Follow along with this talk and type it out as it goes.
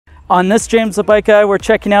On this James the Bike Guy, we're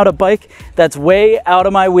checking out a bike that's way out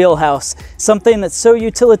of my wheelhouse. Something that's so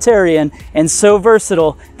utilitarian and so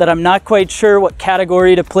versatile that I'm not quite sure what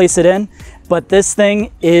category to place it in, but this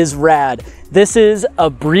thing is rad. This is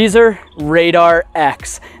a Breezer Radar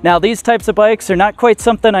X. Now these types of bikes are not quite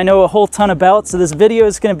something I know a whole ton about, so this video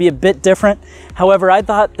is going to be a bit different. However, I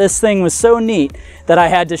thought this thing was so neat that I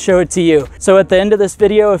had to show it to you. So at the end of this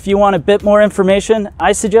video, if you want a bit more information,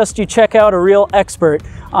 I suggest you check out a real expert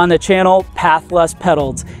on the channel, Path Less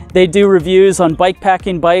Pedaled. They do reviews on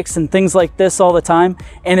bikepacking bikes and things like this all the time,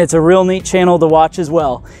 and it's a real neat channel to watch as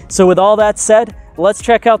well. So with all that said, let's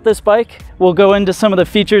check out this bike. We'll go into some of the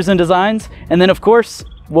features and designs, and then of course,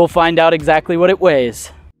 we'll find out exactly what it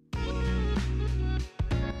weighs.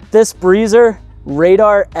 This Breezer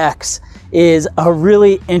Radar X is a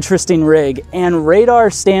really interesting rig, and Radar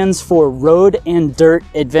stands for Road and Dirt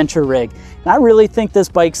Adventure Rig. And I really think this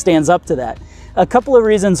bike stands up to that. A couple of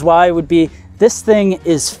reasons why would be this thing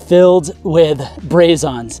is filled with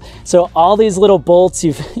braze-ons. So all these little bolts,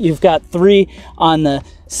 you've got 3 on the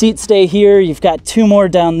seat stay here, you've got 2 more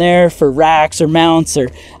down there for racks or mounts, or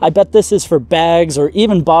I bet this is for bags or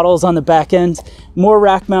even bottles on the back end. More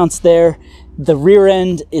rack mounts there. The rear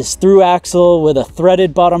end is through axle with a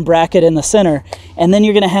threaded bottom bracket in the center. And then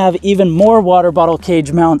you're gonna have even more water bottle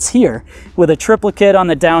cage mounts here with a triplicate on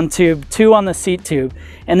the down tube, 2 on the seat tube.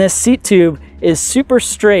 And this seat tube is super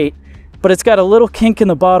straight, but it's got a little kink in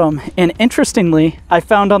the bottom. And interestingly, I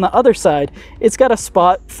found on the other side, it's got a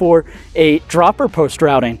spot for a dropper post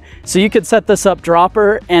routing. So you could set this up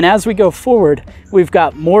dropper, and as we go forward, we've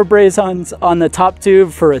got more braze-ons on the top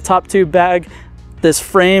tube for a top tube bag. This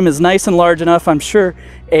frame is nice and large enough, I'm sure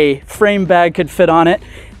a frame bag could fit on it.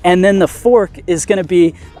 And then the fork is gonna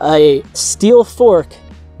be a steel fork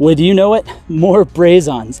with, you know it, more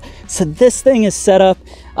braze-ons. So this thing is set up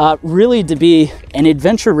really to be an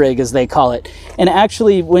adventure rig, as they call it. And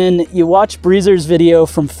actually, when you watch Breezer's video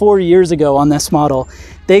from 4 years ago on this model,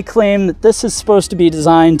 they claim that this is supposed to be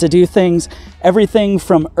designed to do things, everything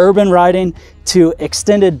from urban riding to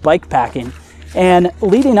extended bike packing. And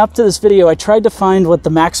leading up to this video, I tried to find what the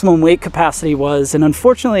maximum weight capacity was, and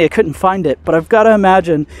unfortunately I couldn't find it. But I've got to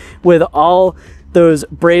imagine with all those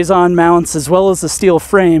braze-on mounts as well as the steel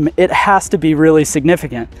frame, it has to be really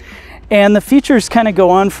significant. And the features kind of go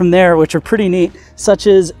on from there, which are pretty neat, such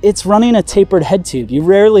as it's running a tapered head tube. You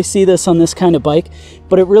rarely see this on this kind of bike,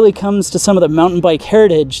 but it really comes to some of the mountain bike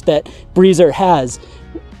heritage that Breezer has,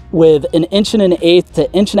 with an 1 1/8 to 1.5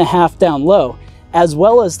 inches down low, as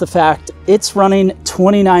well as the fact it's running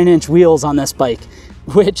 29-inch wheels on this bike,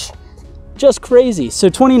 which just crazy. So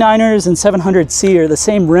 29ers and 700C are the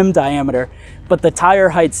same rim diameter, but the tire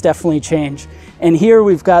heights definitely change. And here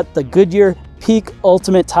we've got the Goodyear Peak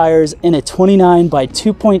Ultimate tires in a 29 by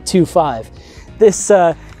 2.25. This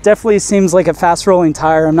definitely seems like a fast rolling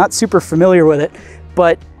tire. I'm not super familiar with it,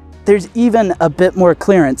 but there's even a bit more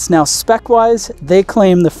clearance. Now spec wise, they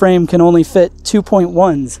claim the frame can only fit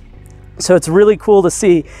 2.1s. So it's really cool to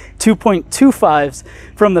see 2.25s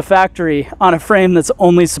from the factory on a frame that's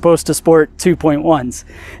only supposed to sport 2.1s.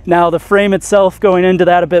 Now the frame itself, going into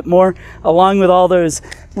that a bit more, along with all those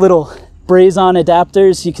little braze-on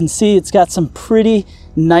adapters, you can see it's got some pretty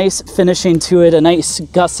nice finishing to it, a nice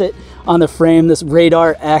gusset on the frame, this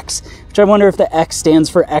Radar X, which I wonder if the X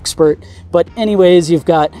stands for expert. But anyways, you've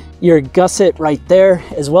got your gusset right there,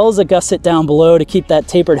 as well as a gusset down below to keep that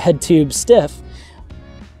tapered head tube stiff.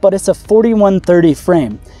 But it's a 4130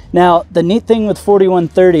 frame. Now, the neat thing with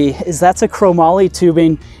 4130 is that's a chromoly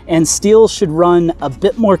tubing, and steel should run a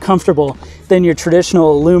bit more comfortable than your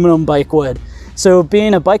traditional aluminum bike would. So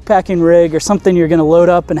being a bikepacking rig or something you're gonna load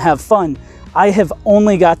up and have fun, I have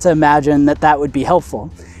only got to imagine that that would be helpful.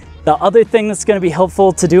 The other thing that's gonna be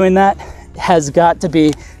helpful to doing that has got to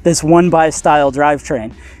be this 1x style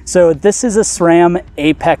drivetrain. So this is a SRAM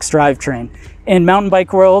Apex drivetrain. In mountain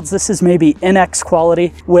bike worlds, this is maybe NX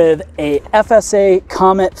quality with a FSA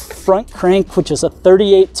Comet front crank, which is a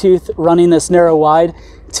 38 tooth running this narrow wide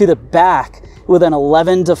to the back with an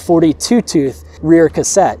 11 to 42 tooth rear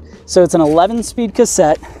cassette. So it's an 11-speed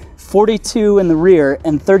cassette, 42 in the rear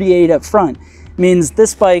and 38 up front. Means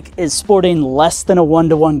this bike is sporting less than a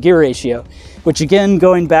 1-to-1 gear ratio, which again,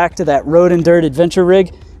 going back to that road and dirt adventure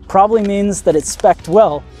rig, probably means that it's spec'd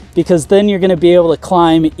well, because then you're gonna be able to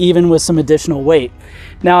climb even with some additional weight.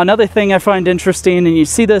 Now, another thing I find interesting, and you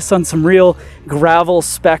see this on some real gravel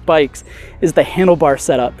spec bikes, is the handlebar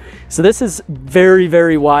setup. So this is very,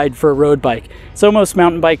 very wide for a road bike. It's almost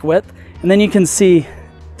mountain bike width, and then you can see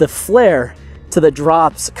the flare to the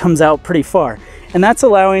drops comes out pretty far. And that's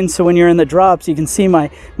allowing, so when you're in the drops, you can see my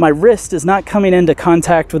wrist is not coming into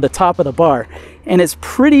contact with the top of the bar. And it's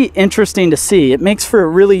pretty interesting to see. It makes for a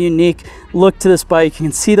really unique look to this bike. You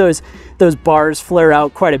can see those bars flare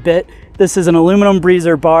out quite a bit. This is an aluminum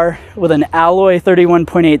Breezer bar with an alloy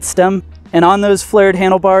 31.8 stem. And on those flared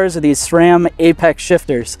handlebars are these SRAM Apex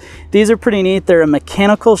shifters. These are pretty neat. They're a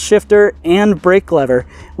mechanical shifter and brake lever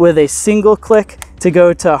with a single click to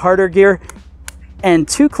go to harder gear and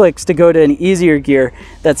 2 clicks to go to an easier gear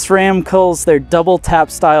that SRAM calls their double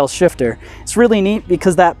tap style shifter. It's really neat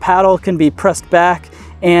because that paddle can be pressed back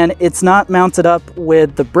and it's not mounted up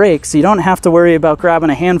with the brake, so you don't have to worry about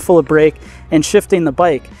grabbing a handful of brake and shifting the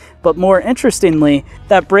bike. But more interestingly,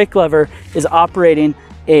 that brake lever is operating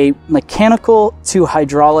a mechanical to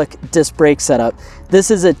hydraulic disc brake setup.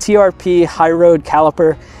 This is a TRP high road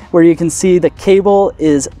caliper where you can see the cable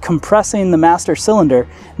is compressing the master cylinder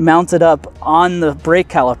mounted up on the brake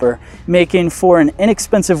caliper, making for an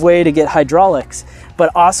inexpensive way to get hydraulics,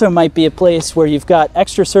 but also might be a place where you've got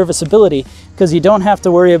extra serviceability because you don't have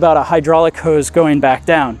to worry about a hydraulic hose going back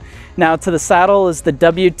down. Now to the saddle is the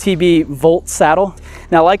WTB Volt saddle.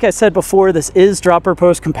 Now, like I said before, this is dropper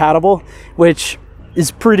post compatible, which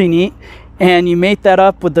is pretty neat. And you mate that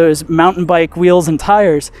up with those mountain bike wheels and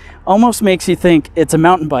tires, almost makes you think it's a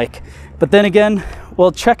mountain bike. But then again,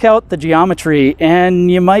 well, check out the geometry and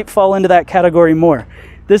you might fall into that category more.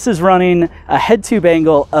 This is running a head tube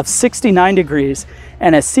angle of 69 degrees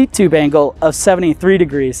and a seat tube angle of 73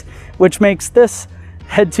 degrees, which makes this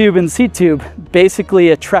head tube and seat tube basically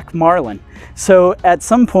a Trek Marlin. So at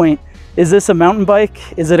some point, is this a mountain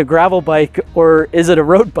bike? Is it a gravel bike? Or is it a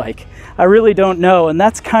road bike? I really don't know, and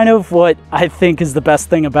that's kind of what I think is the best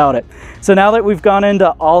thing about it. So now that we've gone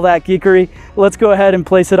into all that geekery, let's go ahead and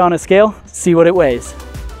place it on a scale, see what it weighs.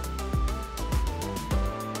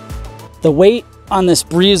 The weight on this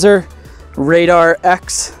Breezer Radar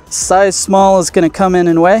X size small is going to come in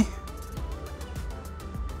and weigh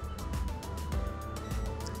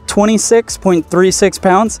 26.36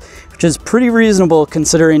 pounds, which is pretty reasonable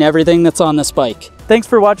considering everything that's on this bike. Thanks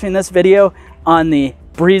for watching this video on the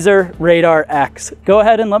Breezer Radar X. Go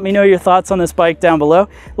ahead and let me know your thoughts on this bike down below.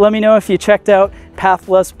 Let me know if you checked out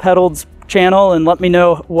Pathless Pedal's channel and let me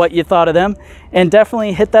know what you thought of them. And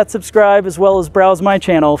definitely hit that subscribe as well as browse my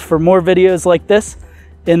channel for more videos like this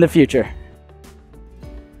in the future.